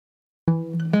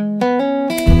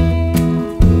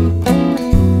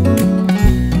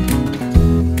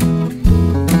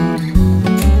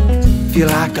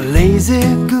crazy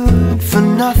good for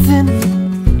nothing,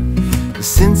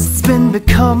 since it's been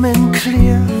becoming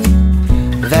clear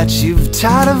that you've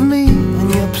tired of me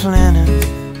and you're planning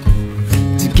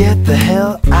to get the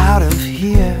hell out of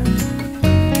here.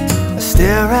 I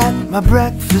stare at my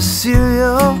breakfast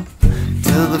cereal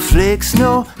till the flakes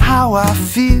know how I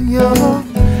feel.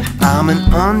 I'm an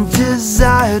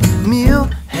undesired meal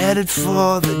headed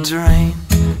for the drain.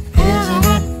 Isn't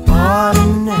it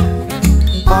ordinary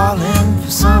falling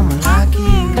for someone like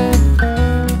you?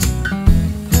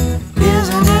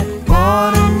 Isn't it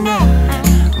ordinary?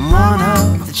 I'm one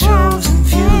of the chosen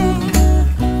few.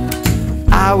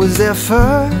 I was there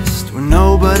first when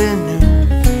nobody knew.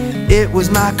 It was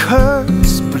my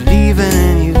curse believing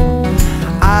in you.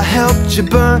 I helped you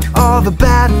burn all the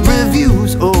bad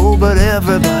reviews. Oh, but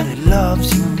everybody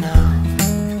loves you now.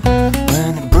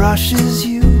 When it brushes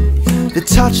you, the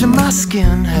touch of my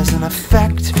skin has an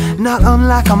effect not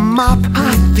unlike a mop.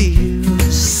 I feel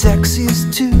as sexy as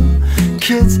two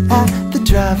kids at the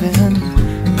drive-in,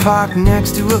 parked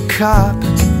next to a cop.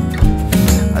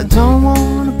 I don't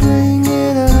want to bring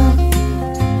it up,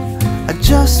 I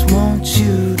just want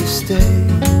you to stay.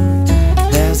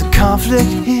 There's a conflict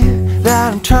here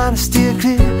that I'm trying to steer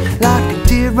clear, like a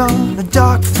deer on a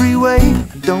dark freeway.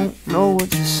 I don't know what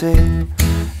to say.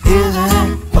 Isn't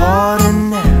it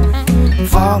ordinary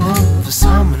falling for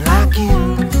someone like you?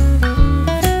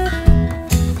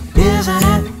 Isn't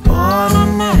it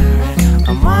ordinary?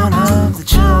 I'm one of the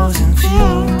chosen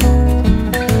few.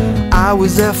 I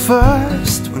was there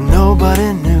first when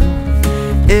nobody knew.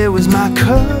 It was my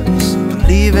curse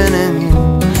believing in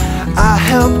you. I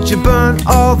helped you burn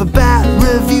all the bad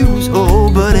reviews.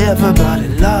 Oh, but everybody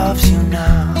loves you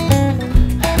now.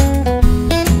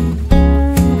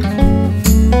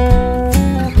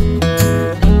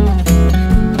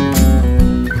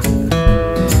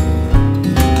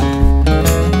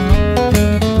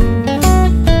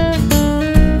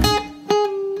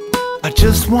 I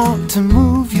just want to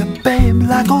move you, babe,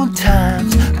 like old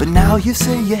times. But now you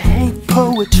say you hate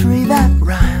poetry that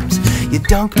rhymes. You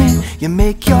dunk me, you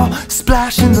make your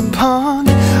splash in the pond,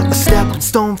 a stepping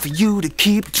stone for you to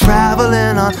keep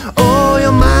traveling on. Oh,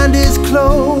 your mind is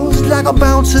closed like a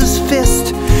bouncer's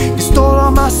fist. You stole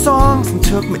all my songs and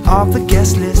took me off the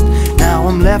guest list. Now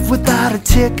I'm left without a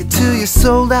ticket to your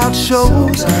sold out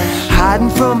shows,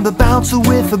 hiding from the bouncer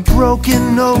with a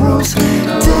broken nose.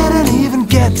 Didn't even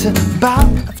get to bow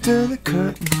after the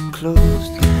curtain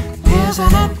closed.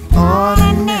 Isn't it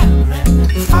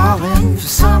ordinary falling for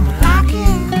someone like you?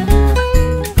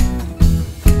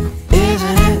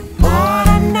 Isn't it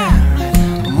ordinary?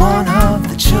 I'm one of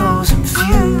the chosen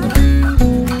few.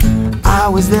 I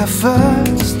was there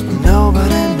first when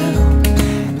nobody knew.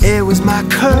 It was my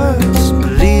curse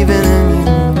believing in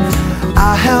you.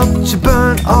 I helped you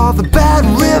burn all the bad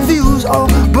reviews. Oh,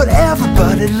 but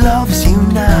everybody loves you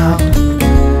now.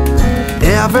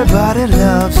 Everybody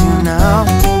loves you now.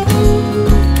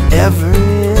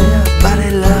 Everybody.